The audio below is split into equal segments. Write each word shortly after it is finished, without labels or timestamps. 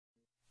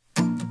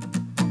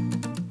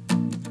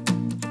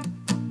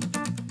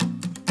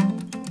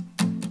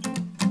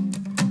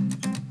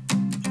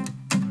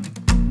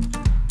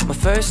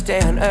First day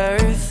on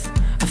earth,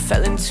 I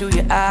fell into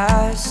your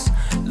eyes.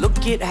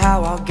 Look at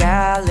how our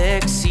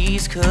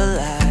galaxies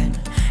collide.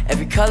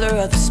 Every color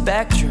of the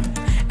spectrum,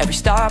 every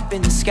star up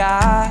in the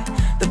sky,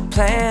 the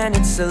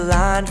planets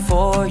aligned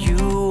for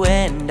you.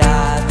 And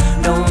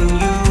I've known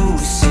you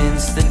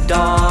since the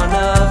dawn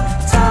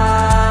of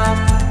time,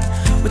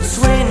 with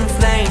twin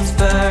flames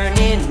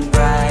burning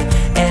bright.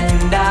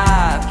 And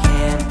I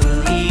can't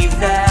believe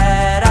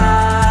that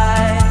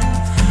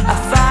I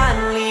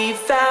finally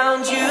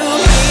found you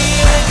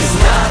here. 'Cause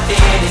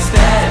nothing is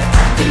better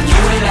than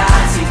you and I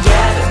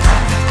together.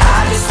 I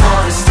just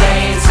wanna stay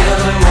until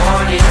the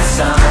morning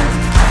sun.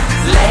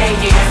 Lay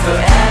here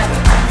forever,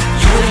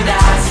 you and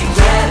I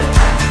together.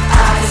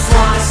 I just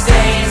wanna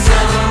stay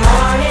until the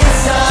morning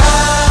sun.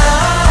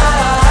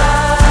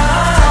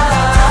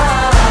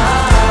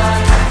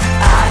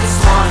 I just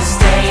wanna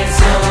stay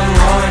until the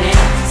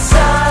morning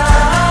sun.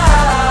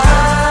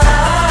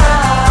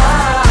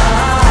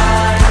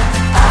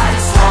 I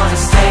just wanna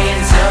stay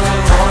until the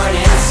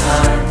morning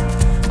sun.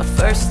 My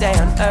first day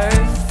on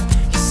earth,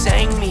 you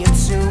sang me a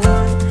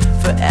tune.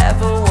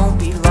 Forever won't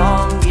be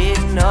long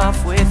enough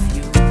with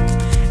you,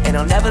 and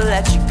I'll never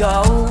let you go.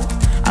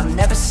 I'll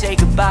never say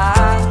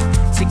goodbye.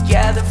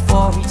 Together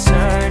for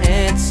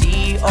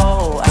eternity.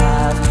 Oh,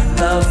 I've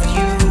loved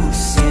you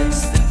since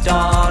the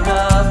dawn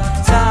of